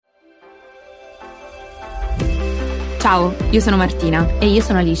Ciao, io sono Martina. E io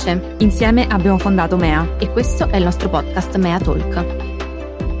sono Alice. Insieme abbiamo fondato Mea e questo è il nostro podcast Mea Talk.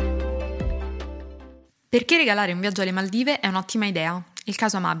 Perché regalare un viaggio alle Maldive è un'ottima idea. Il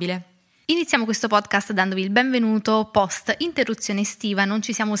caso Amabile. Iniziamo questo podcast dandovi il benvenuto post interruzione estiva. Non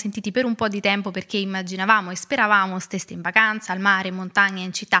ci siamo sentiti per un po' di tempo perché immaginavamo e speravamo steste in vacanza, al mare, in montagna,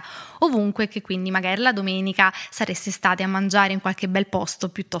 in città, ovunque, che quindi magari la domenica sareste state a mangiare in qualche bel posto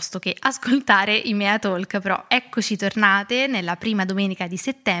piuttosto che ascoltare i Mea Talk. Però eccoci tornate nella prima domenica di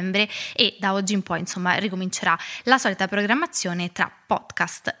settembre e da oggi in poi insomma ricomincerà la solita programmazione tra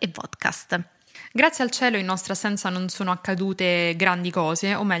podcast e vodcast. Grazie al cielo in nostra assenza non sono accadute grandi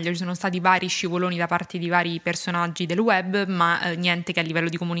cose, o meglio ci sono stati vari scivoloni da parte di vari personaggi del web, ma niente che a livello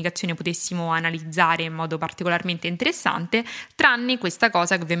di comunicazione potessimo analizzare in modo particolarmente interessante, tranne questa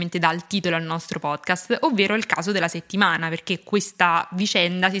cosa che ovviamente dà il titolo al nostro podcast, ovvero il caso della settimana, perché questa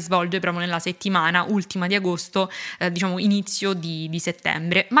vicenda si svolge proprio nella settimana ultima di agosto, inizio di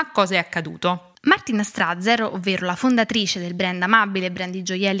settembre. Ma cosa è accaduto? Martina Strazer, ovvero la fondatrice del brand Amabile, brand di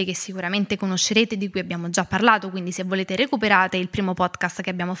gioielli che sicuramente conoscerete, di cui abbiamo già parlato, quindi se volete recuperate il primo podcast che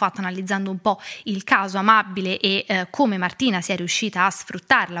abbiamo fatto analizzando un po' il caso Amabile e come Martina sia riuscita a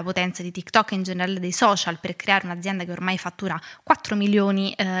sfruttare la potenza di TikTok e in generale dei social per creare un'azienda che ormai fattura 4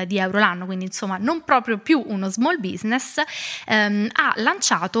 milioni di euro l'anno, quindi insomma non proprio più uno small business, ha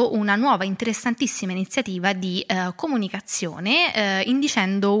lanciato una nuova interessantissima iniziativa di comunicazione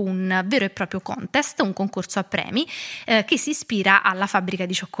indicendo un vero e proprio contest, un concorso a premi che si ispira alla fabbrica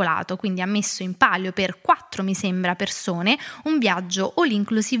di cioccolato, quindi ha messo in palio per 4 mi sembra persone un viaggio all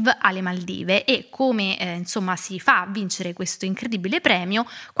inclusive alle Maldive. E come si fa a vincere questo incredibile premio,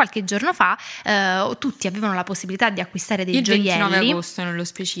 qualche giorno fa tutti avevano la possibilità di acquistare dei gioielli. Il 29 agosto nello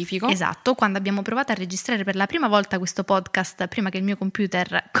specifico. Esatto, quando abbiamo provato a registrare per la prima volta questo podcast prima che il mio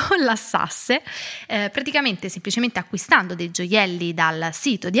computer collassasse, praticamente semplicemente acquistando dei gioielli dal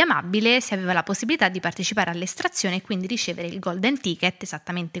sito di Amabile si aveva la possibilità di partecipare all'estrazione e quindi ricevere il golden ticket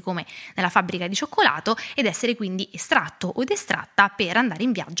esattamente come nella fabbrica di cioccolato ed essere quindi estratto o estratta per andare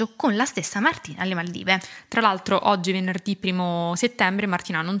in viaggio con la stessa Martina alle Maldive. Tra l'altro oggi venerdì 1 settembre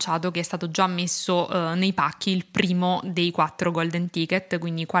Martina ha annunciato che è stato già messo nei pacchi il primo dei 4 golden ticket,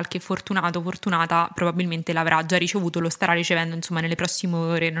 quindi qualche fortunato fortunata probabilmente l'avrà già ricevuto, lo starà ricevendo nelle prossime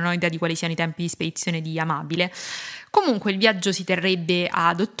ore, non ho idea di quali siano i tempi di spedizione di Amabile. Comunque il viaggio si terrebbe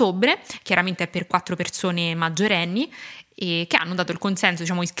ad ottobre, chiaramente è per 4 persone maggiorenni e che hanno dato il consenso,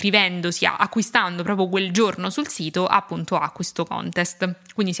 iscrivendosi, acquistando proprio quel giorno sul sito appunto a questo contest.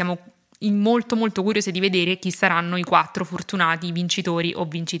 Quindi siamo molto molto curiosi di vedere chi saranno i 4 fortunati vincitori o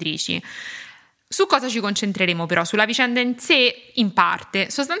vincitrici. Su cosa ci concentreremo però? Sulla vicenda in sé, in parte.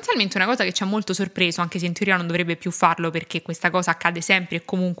 Sostanzialmente una cosa che ci ha molto sorpreso, anche se in teoria non dovrebbe più farlo perché questa cosa accade sempre e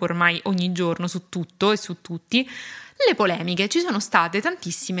comunque ormai ogni giorno su tutto e su tutti, le polemiche. Ci sono state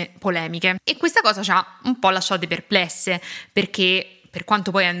tantissime polemiche e questa cosa ci ha un po' lasciate perplesse, perché per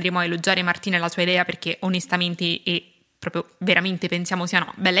quanto poi andremo a elogiare Martina e la sua idea, perché onestamente e proprio veramente pensiamo sia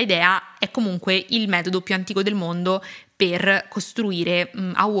una bella idea, è comunque il metodo più antico del mondo per costruire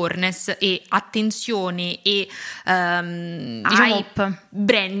awareness e attenzione e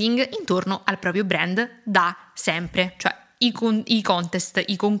branding intorno al proprio brand da sempre. Cioè i contest,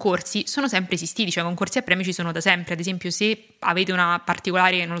 i concorsi sono sempre esistiti, concorsi a premi ci sono da sempre. Ad esempio, se avete una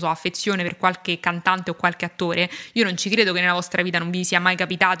particolare, affezione per qualche cantante o qualche attore, io non ci credo che nella vostra vita non vi sia mai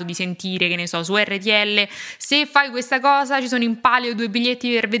capitato di sentire, su RTL, se fai questa cosa ci sono in palio 2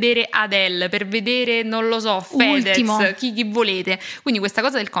 biglietti per vedere Adele, per vedere, Fedez, chi volete. Quindi questa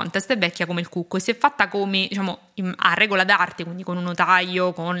cosa del contest è vecchia come il cucco e se fatta come, a regola d'arte, quindi con un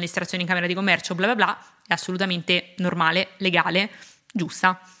notaio, con l'estrazione in camera di commercio, bla bla bla, è assolutamente normale, legale,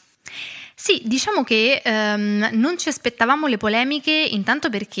 giusta. Sì, diciamo che non ci aspettavamo le polemiche,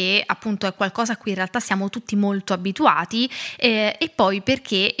 intanto perché appunto è qualcosa a cui in realtà siamo tutti molto abituati e poi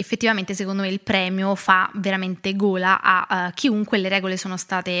perché effettivamente secondo me il premio fa veramente gola a chiunque. Le regole sono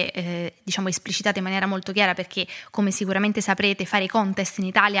state esplicitate in maniera molto chiara perché, come sicuramente saprete, fare i contest in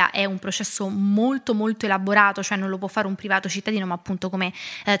Italia è un processo molto molto elaborato, cioè non lo può fare un privato cittadino, ma appunto come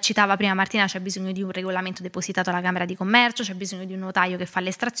citava prima Martina c'è bisogno di un regolamento depositato alla Camera di Commercio, c'è bisogno di un notaio che fa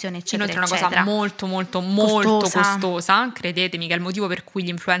l'estrazione, eccetera. Inoltre una cosa molto molto molto costosa, credetemi, che è il motivo per cui gli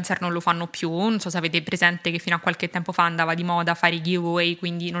influencer non lo fanno più. Non so se avete presente che fino a qualche tempo fa andava di moda fare i giveaway,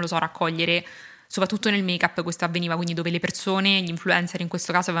 quindi raccogliere, soprattutto nel make-up questo avveniva, quindi dove le persone, gli influencer in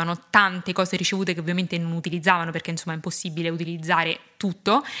questo caso, avevano tante cose ricevute che ovviamente non utilizzavano perché è impossibile utilizzare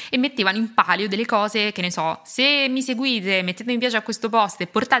tutto, e mettevano in palio delle cose, che ne so, se mi seguite, mettete mi piace a questo post e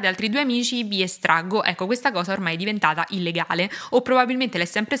portate altri 2 amici, vi estraggo. Ecco, questa cosa ormai è diventata illegale, o probabilmente l'è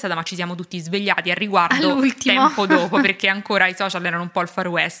sempre stata, ma ci siamo tutti svegliati al riguardo all'ultimo tempo dopo, perché ancora i social erano un po' il Far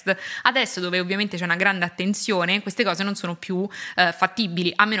West. Adesso, dove ovviamente c'è una grande attenzione, queste cose non sono più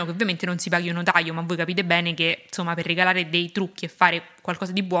fattibili, a meno che ovviamente non si paghi un notaio, ma voi capite bene che insomma per regalare dei trucchi e fare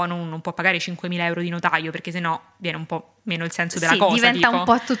qualcosa di buono uno non può pagare 5.000 euro di notaio, perché sennò viene un po' meno il senso della cosa. Diventa un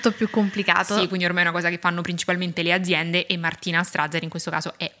po' tutto più complicato. Sì, quindi ormai è una cosa che fanno principalmente le aziende, e Martina Strazzer in questo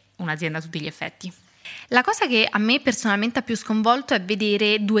caso è un'azienda a tutti gli effetti. La cosa che a me personalmente ha più sconvolto è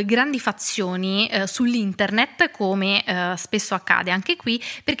vedere 2 grandi fazioni sull'internet, come spesso accade anche qui,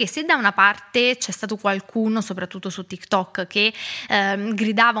 perché se da una parte c'è stato qualcuno, soprattutto su TikTok, che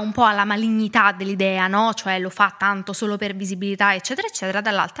gridava un po' alla malignità dell'idea, no? Cioè lo fa tanto solo per visibilità, eccetera, eccetera,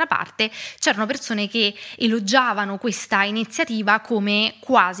 dall'altra parte c'erano persone che elogiavano questa iniziativa come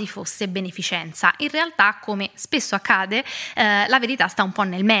quasi fosse beneficenza. In realtà, come spesso accade, la verità sta un po'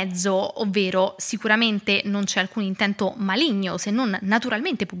 nel mezzo, ovvero sicuramente non c'è alcun intento maligno, se non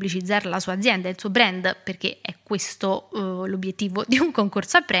naturalmente pubblicizzare la sua azienda e il suo brand, perché è questo l'obiettivo di un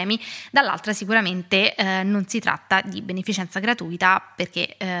concorso a premi. Dall'altra sicuramente non si tratta di beneficenza gratuita,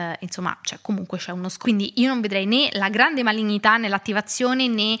 perché insomma comunque c'è uno quindi io non vedrei né la grande malignità nell'attivazione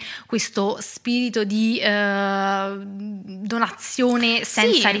né questo spirito di donazione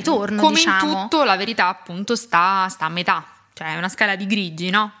senza ritorno, come diciamo. in tutto la verità appunto sta a metà. Cioè è una scala di grigi,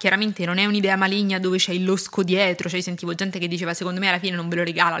 no? Chiaramente non è un'idea maligna dove c'è il losco dietro. Cioè sentivo gente che diceva secondo me alla fine non ve lo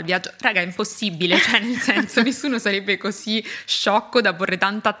regala il viaggio. Raga, è impossibile, cioè nel senso nessuno sarebbe così sciocco da porre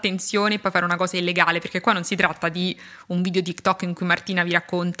tanta attenzione e poi fare una cosa illegale, perché qua non si tratta di un video TikTok in cui Martina vi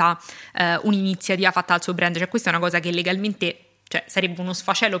racconta un'iniziativa fatta al suo brand. Cioè questa è una cosa che legalmente, cioè sarebbe uno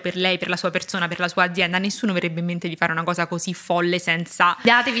sfacelo per lei, per la sua persona, per la sua azienda. Nessuno avrebbe in mente di fare una cosa così folle senza,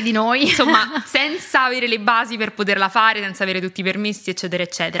 datevi di noi, insomma, senza avere le basi per poterla fare, senza avere tutti i permessi, eccetera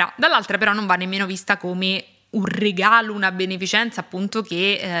eccetera. Dall'altra però non va nemmeno vista come un regalo, una beneficenza appunto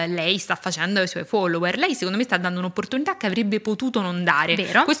che lei sta facendo ai suoi follower. Lei secondo me sta dando un'opportunità che avrebbe potuto non dare.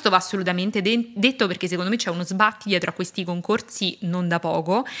 Vero? Questo va assolutamente detto, perché secondo me c'è uno sbatti dietro a questi concorsi non da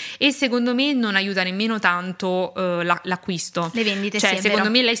poco, e secondo me non aiuta nemmeno tanto l'acquisto. Le vendite, cioè sì, secondo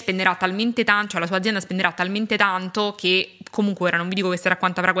me lei spenderà talmente tanto, cioè la sua azienda spenderà talmente tanto che comunque ora non vi dico che sarà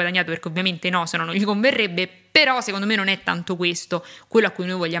quanto avrà guadagnato, perché ovviamente no, se no non gli converrebbe, però secondo me non è tanto questo quello a cui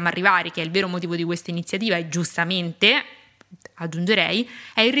noi vogliamo arrivare, che è il vero motivo di questa iniziativa, e giustamente aggiungerei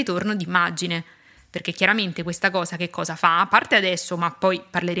è il ritorno d'immagine, perché chiaramente questa cosa che cosa fa? A parte adesso, ma poi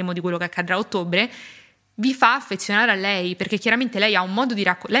parleremo di quello che accadrà a ottobre, vi fa affezionare a lei, perché chiaramente lei ha un modo di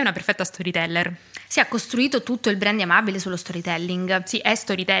lei è una perfetta storyteller. Si è costruito tutto il brand di Amabile sullo storytelling. Sì, è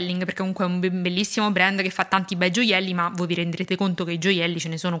storytelling, perché comunque è un bellissimo brand che fa tanti bei gioielli, ma voi vi renderete conto che i gioielli ce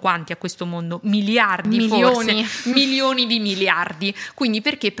ne sono quanti a questo mondo? Milioni. Forse milioni di miliardi. Quindi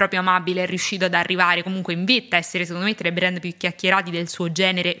perché proprio Amabile è riuscito ad arrivare comunque in vetta a essere secondo me tra i brand più chiacchierati del suo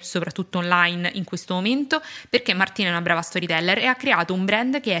genere, soprattutto online in questo momento? Perché Martina è una brava storyteller e ha creato un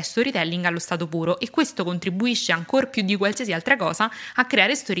brand che è storytelling allo stato puro, e questo contribuisce ancora più di qualsiasi altra cosa a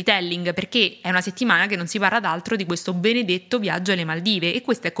creare storytelling, perché è una settimana che non si parla d'altro di questo benedetto viaggio alle Maldive, e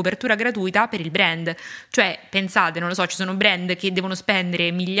questa è copertura gratuita per il brand. Cioè pensate, non lo so, ci sono brand che devono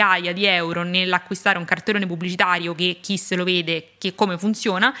spendere migliaia di euro nell'acquistare un cartellone pubblicitario che chi se lo vede, che come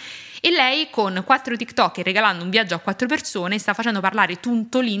funziona, e lei con 4 TikTok e regalando un viaggio a 4 persone sta facendo parlare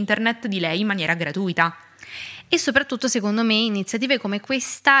tutto l'internet di lei in maniera gratuita. E soprattutto secondo me iniziative come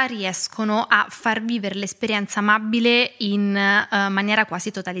questa riescono a far vivere l'esperienza Amabile in maniera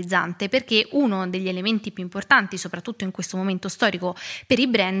quasi totalizzante, perché uno degli elementi più importanti, soprattutto in questo momento storico per i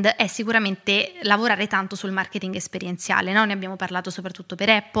brand, è sicuramente lavorare tanto sul marketing esperienziale, no? Ne abbiamo parlato soprattutto per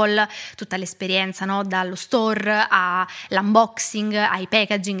Apple, tutta l'esperienza, no? Dallo store all'unboxing, ai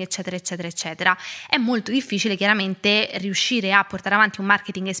packaging, eccetera eccetera eccetera. È molto difficile chiaramente riuscire a portare avanti un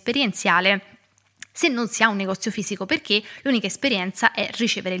marketing esperienziale se non si ha un negozio fisico, perché l'unica esperienza è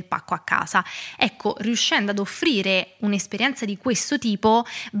ricevere il pacco a casa. Ecco, riuscendo ad offrire un'esperienza di questo tipo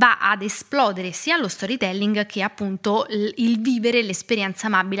va ad esplodere sia lo storytelling che appunto il vivere l'esperienza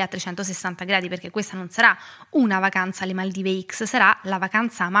Amabile a 360 gradi, perché questa non sarà una vacanza alle Maldive X, sarà la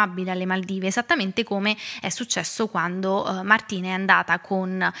vacanza Amabile alle Maldive, esattamente come è successo quando Martina è andata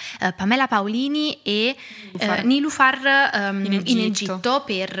con Pamela Paolini e Nilufar in Egitto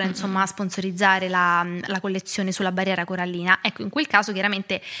per insomma sponsorizzare la collezione sulla barriera corallina. Ecco, in quel caso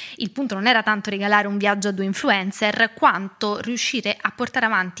chiaramente il punto non era tanto regalare un viaggio a 2 influencer, quanto riuscire a portare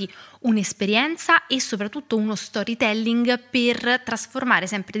avanti un'esperienza e soprattutto uno storytelling per trasformare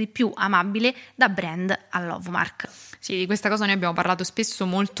sempre di più Amabile da brand a love mark. Sì, di questa cosa noi abbiamo parlato spesso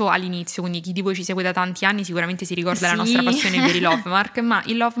molto all'inizio, quindi chi di voi ci segue da tanti anni sicuramente si ricorda la nostra passione per i Love Mark, ma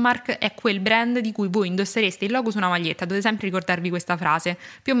il Love Mark è quel brand di cui voi indossereste il logo su una maglietta, dovete sempre ricordarvi questa frase,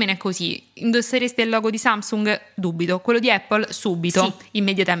 più o meno è così: indossereste il logo di Samsung? Dubito, quello di Apple? Subito, sì,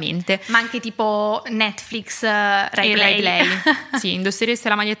 immediatamente. Ma anche tipo Netflix, Rai Play. Sì, indossereste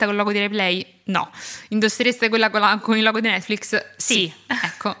la maglietta con il logo di Rai Play? No. Indossereste quella con il logo di Netflix? Sì.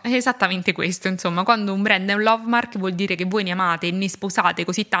 Ecco, è esattamente questo, insomma, quando un brand è un love mark vuol dire che voi ne amate e ne sposate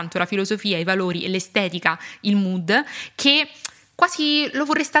così tanto la filosofia, i valori e l'estetica, il mood, che quasi lo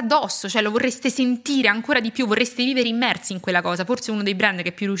vorreste addosso, cioè lo vorreste sentire ancora di più, vorreste vivere immersi in quella cosa. Forse uno dei brand che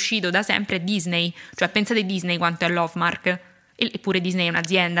è più riuscito da sempre è Disney, cioè pensate Disney quanto è love mark. Eppure Disney è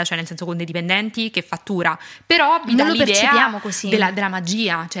un'azienda, cioè nel senso con dei dipendenti che fattura, però vi dà l'idea della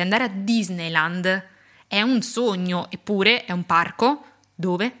magia, cioè andare a Disneyland è un sogno, eppure è un parco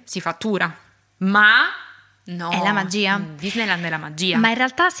dove si fattura, ma no, è la magia. Disneyland è la magia. Ma in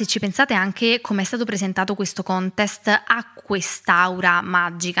realtà, se ci pensate anche come è stato presentato questo contest, ha quest'aura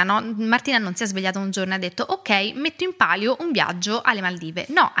magica, no? Martina non si è svegliata un giorno e ha detto ok, metto in palio un viaggio alle Maldive.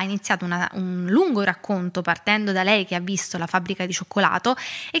 No, ha iniziato un lungo racconto partendo da lei che ha visto la fabbrica di cioccolato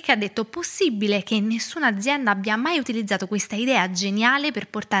e che ha detto: possibile che nessuna azienda abbia mai utilizzato questa idea geniale per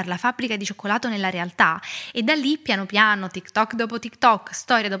portare la fabbrica di cioccolato nella realtà. E da lì, piano piano, TikTok dopo TikTok,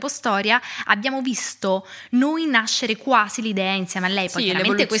 storia dopo storia, abbiamo visto noi nascere quasi l'idea insieme a lei. Poi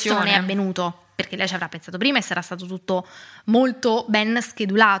chiaramente questo non è avvenuto perché lei ci avrà pensato prima e sarà stato tutto molto ben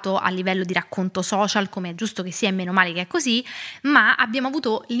schedulato a livello di racconto social, come è giusto che sia e meno male che è così, ma abbiamo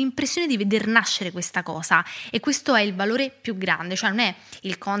avuto l'impressione di veder nascere questa cosa e questo è il valore più grande, cioè non è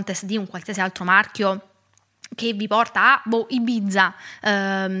il contest di un qualsiasi altro marchio che vi porta a Ibiza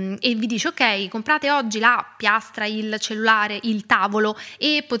e vi dice ok, comprate oggi la piastra, il cellulare, il tavolo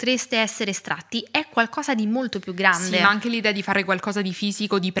e potreste essere estratti. È qualcosa di molto più grande. Sì, ma anche l'idea di fare qualcosa di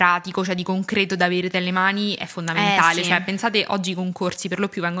fisico, di pratico, cioè di concreto da avere nelle mani è fondamentale. Sì. Cioè pensate, oggi i concorsi per lo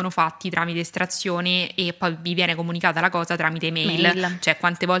più vengono fatti tramite estrazione e poi vi viene comunicata la cosa tramite email. Cioè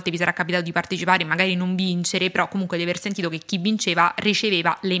quante volte vi sarà capitato di partecipare, magari non vincere, però comunque di aver sentito che chi vinceva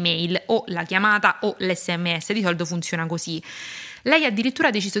riceveva l'email o la chiamata o l'SMS. Di solito funziona così. Lei addirittura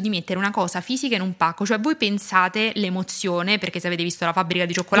ha deciso di mettere una cosa fisica in un pacco, cioè voi pensate l'emozione, perché se avete visto la fabbrica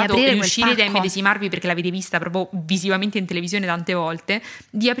di cioccolato riuscirete a immedesimarvi perché l'avete vista proprio visivamente in televisione tante volte,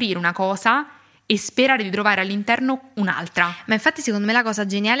 di aprire una cosa e sperare di trovare all'interno un'altra. Ma infatti secondo me la cosa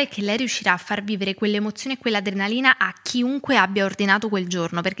geniale è che lei riuscirà a far vivere quell'emozione e quell'adrenalina a chiunque abbia ordinato quel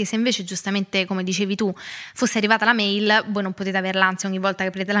giorno, perché se invece giustamente, come dicevi tu, fosse arrivata la mail, voi non potete aver l'ansia ogni volta che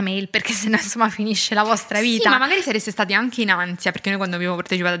aprite la mail, perché sennò insomma finisce la vostra vita. Sì, ma magari sareste stati anche in ansia, perché noi quando abbiamo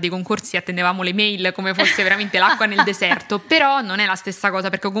partecipato a dei concorsi attendevamo le mail come fosse veramente l'acqua nel deserto, però non è la stessa cosa,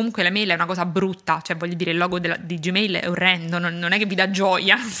 perché comunque la mail è una cosa brutta, cioè voglio dire il logo di Gmail è orrendo, non è che vi dà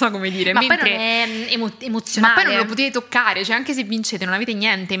gioia, non so come dire. Ma poi non è emozionale. Ma poi non lo potete toccare, cioè anche se vincete non avete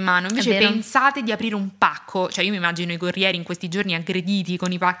niente in mano, invece pensate di aprire un pacco, cioè io mi immagino i corrieri in questi giorni aggrediti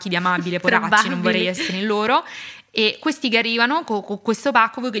con i pacchi di Amabile, poracci, non vorrei essere in loro, e questi che arrivano con questo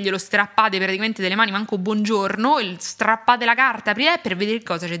pacco, voi che glielo strappate praticamente delle mani, manco buongiorno, strappate la carta, aprite per vedere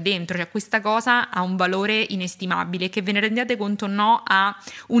cosa c'è dentro, cioè questa cosa ha un valore inestimabile, che ve ne rendiate conto o no ha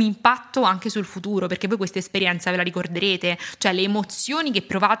un impatto anche sul futuro, perché voi questa esperienza ve la ricorderete, cioè le emozioni che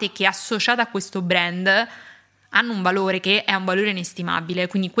provate e che associate a questo brand hanno un valore che è un valore inestimabile,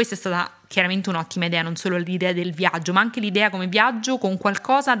 quindi questa è stata chiaramente un'ottima idea, non solo l'idea del viaggio, ma anche l'idea come viaggio con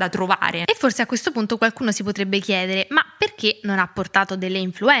qualcosa da trovare. E forse a questo punto qualcuno si potrebbe chiedere: ma perché non ha portato delle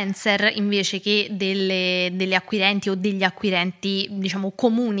influencer invece che delle acquirenti o degli acquirenti, diciamo,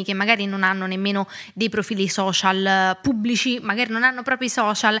 comuni, che magari non hanno nemmeno dei profili social pubblici, magari non hanno proprio i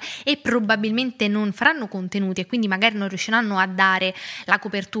social e probabilmente non faranno contenuti e quindi magari non riusciranno a dare la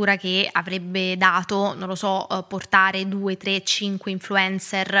copertura che avrebbe dato, non lo so, portare 2, 3, 5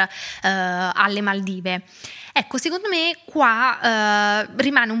 influencer alle Maldive. Ecco, secondo me qua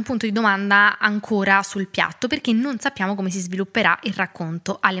rimane un punto di domanda ancora sul piatto, perché non sappiamo come si svilupperà il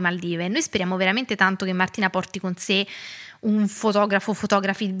racconto alle Maldive. Noi speriamo veramente tanto che Martina porti con sé un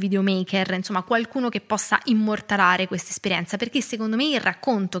fotografi, videomaker, insomma qualcuno che possa immortalare questa esperienza, perché secondo me il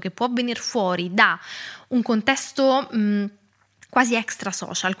racconto che può venire fuori da un contesto quasi extra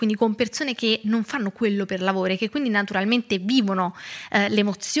social, quindi con persone che non fanno quello per lavoro e che quindi naturalmente vivono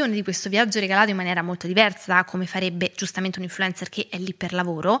l'emozione di questo viaggio regalato in maniera molto diversa da come farebbe giustamente un influencer che è lì per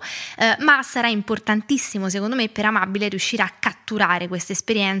lavoro, ma sarà importantissimo secondo me per Amabile riuscire a catturare questa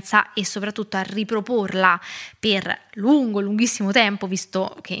esperienza e soprattutto a riproporla per lunghissimo tempo,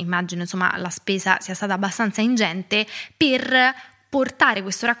 visto che immagino insomma la spesa sia stata abbastanza ingente, per portare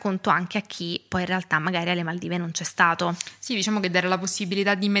questo racconto anche a chi poi in realtà magari alle Maldive non c'è stato. Sì, diciamo che dare la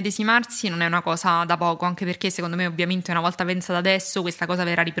possibilità di immedesimarsi non è una cosa da poco, anche perché secondo me ovviamente una volta pensata adesso questa cosa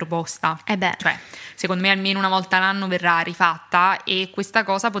verrà riproposta. Cioè, secondo me almeno una volta l'anno verrà rifatta e questa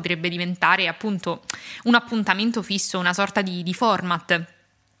cosa potrebbe diventare appunto un appuntamento fisso, una sorta di format.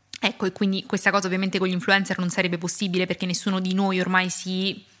 Ecco, e quindi questa cosa ovviamente con gli influencer non sarebbe possibile perché nessuno di noi ormai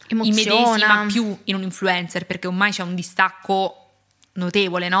si immedesima più in un influencer, perché ormai c'è un distacco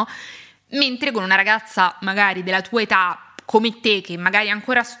notevole, no? Mentre con una ragazza magari della tua età come te, che magari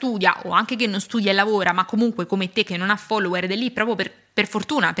ancora studia o anche che non studia e lavora, ma comunque come te che non ha follower ed è lì proprio per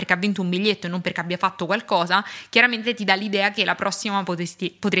fortuna, perché ha vinto un biglietto e non perché abbia fatto qualcosa, chiaramente ti dà l'idea che la prossima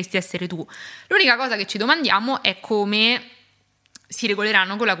potresti essere tu. L'unica cosa che ci domandiamo è come si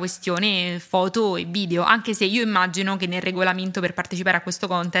regoleranno con la questione foto e video, anche se io immagino che nel regolamento per partecipare a questo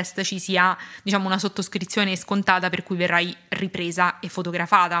contest ci sia, diciamo, una sottoscrizione scontata per cui verrai ripresa e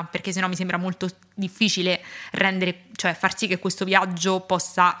fotografata, perché sennò mi sembra molto difficile cioè far sì che questo viaggio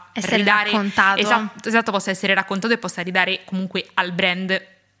possa essere raccontato. Esatto, possa essere raccontato e possa ridare comunque al brand,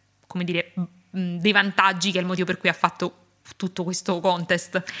 come dire, dei vantaggi, che è il motivo per cui ha fatto tutto questo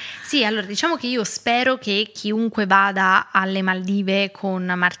contest. Sì, allora diciamo che io spero che chiunque vada alle Maldive con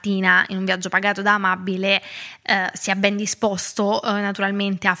Martina in un viaggio pagato da Amabile sia ben disposto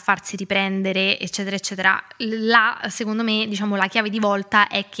naturalmente a farsi riprendere, eccetera eccetera. Secondo me, diciamo, la chiave di volta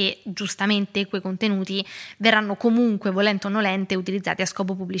è che giustamente quei contenuti verranno comunque, volente o nolente, utilizzati a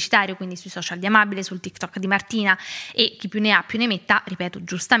scopo pubblicitario, quindi sui social di Amabile, sul TikTok di Martina, e chi più ne ha più ne metta, ripeto,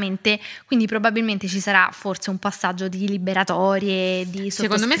 giustamente. Quindi probabilmente ci sarà forse un passaggio di liberatorie, di sottoscrizione.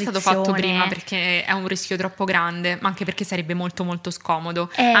 Secondo me è stato fatto prima perché è un rischio troppo grande, ma anche perché sarebbe molto molto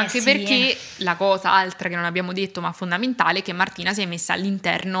scomodo, anche sì, perché la cosa altra che non abbiamo detto ma fondamentale è che Martina si è messa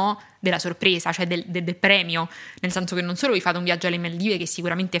all'interno della sorpresa, cioè del premio, nel senso che non solo vi fate un viaggio alle Maldive, che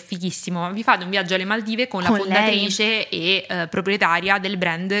sicuramente è fighissimo, ma vi fate un viaggio alle Maldive con la fondatrice e proprietaria del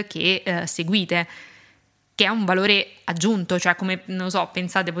brand che seguite, che ha un valore aggiunto, cioè come, non so,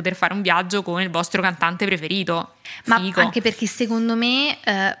 pensate poter fare un viaggio con il vostro cantante preferito. Figo. Ma anche perché secondo me,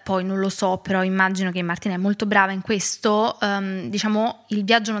 poi non lo so, però immagino che Martina è molto brava in questo, diciamo il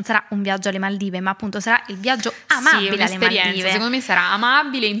viaggio non sarà un viaggio alle Maldive, ma appunto sarà il viaggio Amabile alle Maldive. Secondo me sarà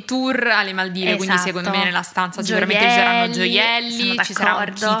Amabile in tour alle Maldive, quindi secondo me nella stanza sicuramente ci saranno gioielli, ci sarà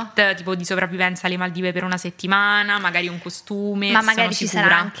un kit tipo di sopravvivenza alle Maldive per una settimana, magari un costume, ma magari ci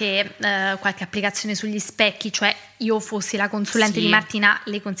sarà anche qualche applicazione sugli specchi, cioè io fossi la consulente di Martina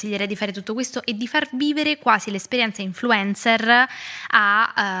le consiglierei di fare tutto questo e di far vivere quasi l'esperienza influencer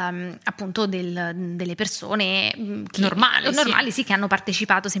a appunto delle persone normali sì, che hanno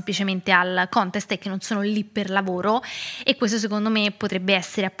partecipato semplicemente al contest e che non sono lì per lavoro, e questo secondo me potrebbe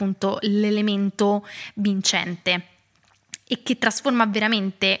essere appunto l'elemento vincente e che trasforma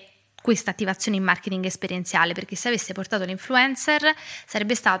veramente questa attivazione in marketing esperienziale, perché se avesse portato l'influencer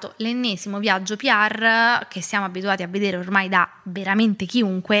sarebbe stato l'ennesimo viaggio PR che siamo abituati a vedere ormai da veramente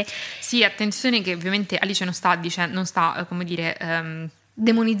chiunque. Sì, attenzione che ovviamente Alice non sta come dire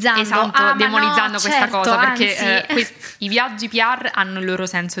demonizzando, demonizzando questa cosa, perché anzi, i viaggi PR hanno il loro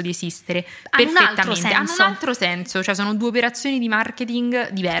senso di esistere perfettamente, hanno un altro senso, cioè sono due operazioni di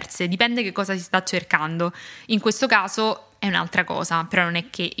marketing diverse, dipende che cosa si sta cercando. In questo caso è un'altra cosa, però non è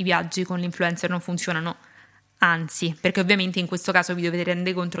che i viaggi con l'influencer non funzionano, anzi, perché ovviamente in questo caso vi dovete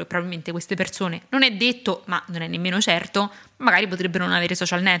rendere conto che probabilmente queste persone, non è detto, ma non è nemmeno certo, magari potrebbero non avere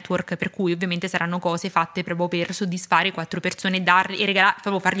social network, per cui ovviamente saranno cose fatte proprio per soddisfare 4 persone, darli e regalare,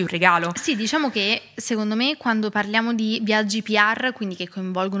 proprio fargli un regalo. Sì, diciamo che secondo me quando parliamo di viaggi PR, quindi che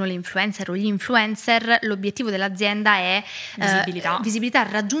coinvolgono le influencer o gli influencer, l'obiettivo dell'azienda è visibilità,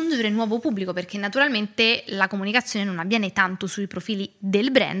 raggiungere il nuovo pubblico, perché naturalmente la comunicazione non avviene tanto sui profili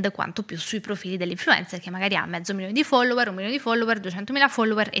del brand quanto più sui profili dell'influencer, che magari ha 500.000 di follower, 1 milione di follower, 200.000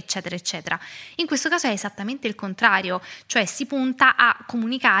 follower, eccetera eccetera. In questo caso è esattamente il contrario, cioè si punta a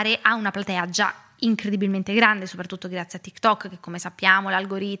comunicare a una platea già incredibilmente grande, soprattutto grazie a TikTok, che come sappiamo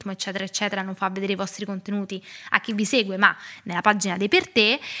l'algoritmo eccetera eccetera non fa vedere i vostri contenuti a chi vi segue, ma nella pagina dei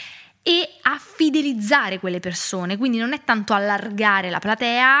Perché, e a fidelizzare quelle persone. Quindi non è tanto allargare la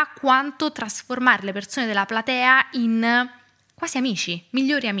platea quanto trasformare le persone della platea in quasi amici,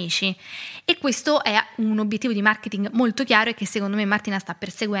 migliori amici, e questo è un obiettivo di marketing molto chiaro e che secondo me Martina sta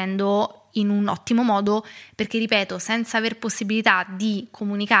perseguendo in un ottimo modo, perché ripeto, senza aver possibilità di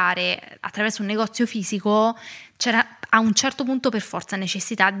comunicare attraverso un negozio fisico c'era a un certo punto per forza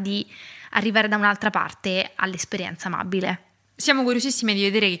necessità di arrivare da un'altra parte all'esperienza Amabile. Siamo curiosissime di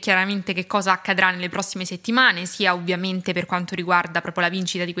vedere chiaramente che cosa accadrà nelle prossime settimane, sia ovviamente per quanto riguarda proprio la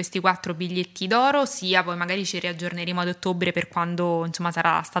vincita di questi 4 biglietti d'oro, sia poi magari ci riaggiorneremo ad ottobre per quando insomma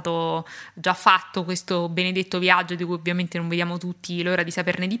sarà stato già fatto questo benedetto viaggio di cui ovviamente non vediamo tutti l'ora di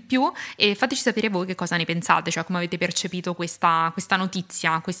saperne di più, e fateci sapere voi che cosa ne pensate, cioè come avete percepito questa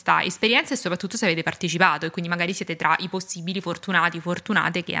notizia, questa esperienza, e soprattutto se avete partecipato e quindi magari siete tra i possibili fortunati,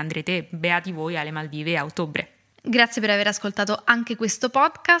 fortunate che andrete, beati voi, alle Maldive a ottobre. Grazie per aver ascoltato anche questo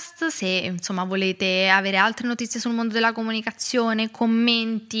podcast. Se insomma volete avere altre notizie sul mondo della comunicazione,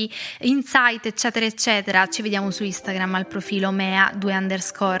 commenti, insight eccetera eccetera, ci vediamo su Instagram al profilo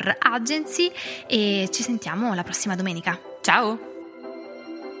mea2_agency e ci sentiamo la prossima domenica. Ciao!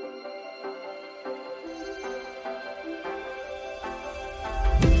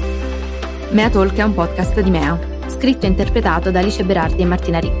 Mea Talk è un podcast di Mea, scritto e interpretato da Alice Berardi e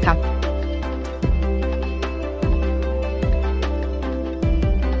Martina Ricca.